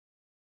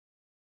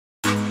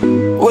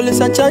Well,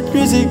 it's a chat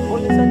music.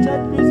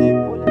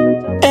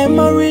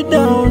 Emery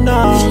down.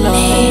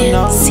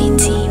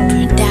 City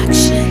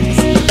Productions.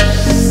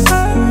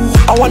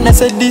 I wanna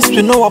say this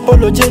with no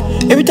apology.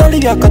 Every time you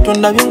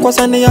katonda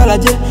binkwasa ne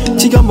yalaje.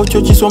 Chigambo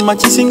cho chisoma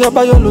chisinga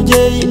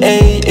biology.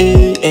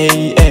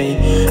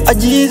 A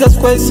Jesus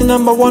Christ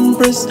number one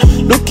praise.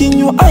 Look in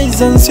your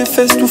eyes and see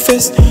face to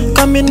face.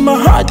 Come in my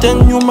heart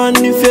and you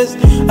manifest.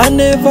 I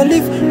never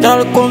leave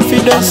that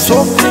confidence. I'm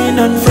so clean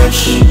and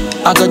fresh.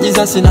 I got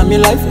Jesus in my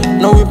life.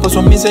 No we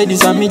person me say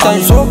this a me time.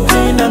 I'm so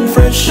clean and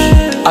fresh.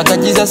 I got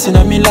Jesus in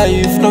my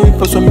life. No we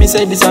person me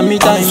say this a me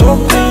time. I'm so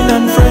clean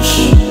and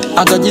fresh.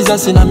 I got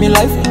Jesus in my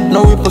life.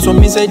 No we person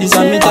me say this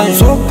a me time. I'm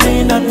so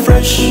clean and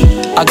fresh.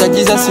 I got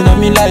Jesus in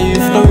my life.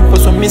 No we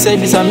person me say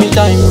this a me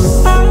time.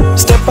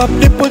 Step up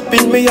the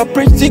pulpit, may I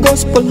preach the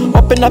gospel.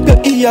 Open up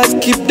your ears,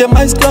 keep them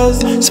eyes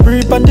closed.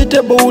 Spirit on the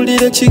table, uli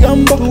de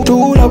chigambo.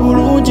 Tula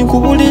bulunji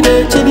kubuli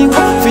de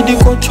chiliwa. Feed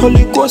the coach,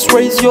 Holy Ghost,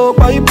 raise your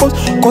Bibles.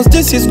 Cause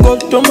this is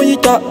God,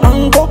 tomoyita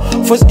ango.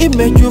 First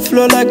image you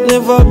flow like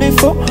never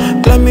before.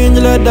 Climbing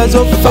ladders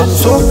of faith,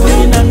 so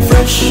clean and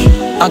fresh.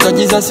 I got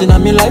Jesus in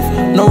my life.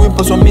 No we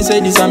person me say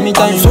this a me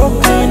time. So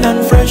clean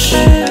and fresh.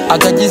 I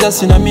got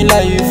Jesus in my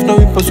life. No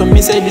we person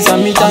me say this a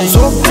me time.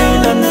 So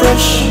clean and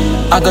fresh.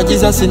 I got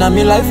Jesus in my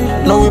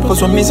life. No we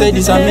person me say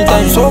this a me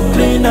time. So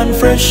clean and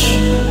fresh.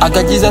 I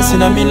got Jesus in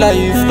my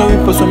life. No we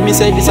person me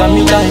say this a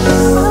me time.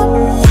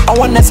 I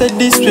wanna say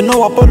this with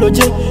no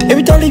apology.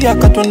 Every time you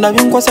katonda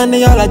binkwasa ne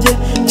yalaje.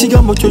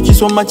 Chigambo cho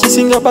chisoma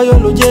chisinga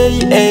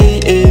biology.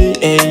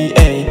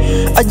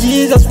 A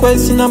Jesus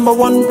Christ number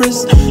one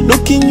praise.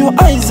 Look in your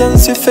eyes and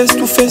see face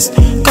to face.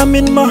 Come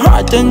in my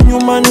heart and you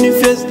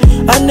manifest.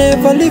 I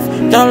never leave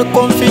that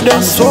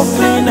confidence. So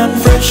clean and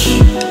fresh.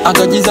 I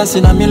got Jesus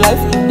in my life.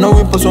 No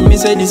we person me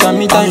say this a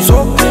me time.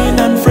 So clean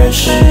and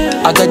fresh.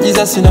 I got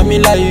Jesus in my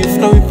life.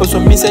 No we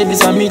person me say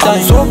this a me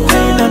time. So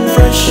clean and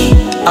fresh.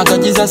 I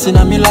got Jesus in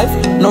my life.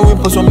 No we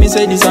person me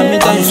say this a me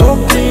time. So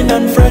clean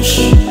and fresh.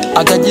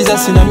 I got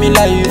Jesus in my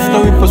life.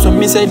 No we person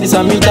me say this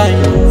a me time.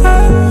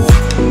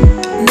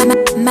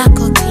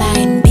 Marco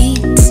Klein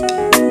Beats.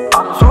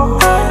 I'm so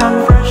clean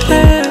and fresh.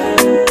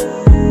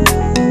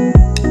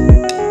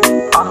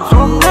 I'm so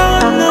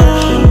clean and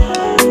fresh.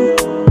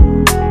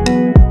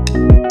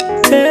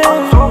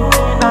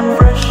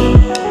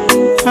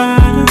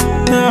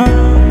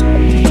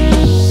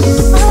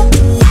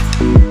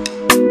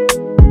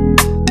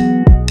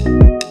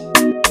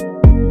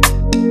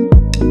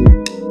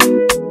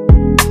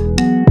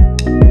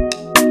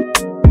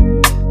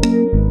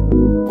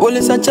 Well,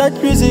 it's a chat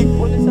music.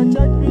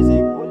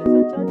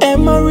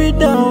 Emery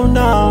down.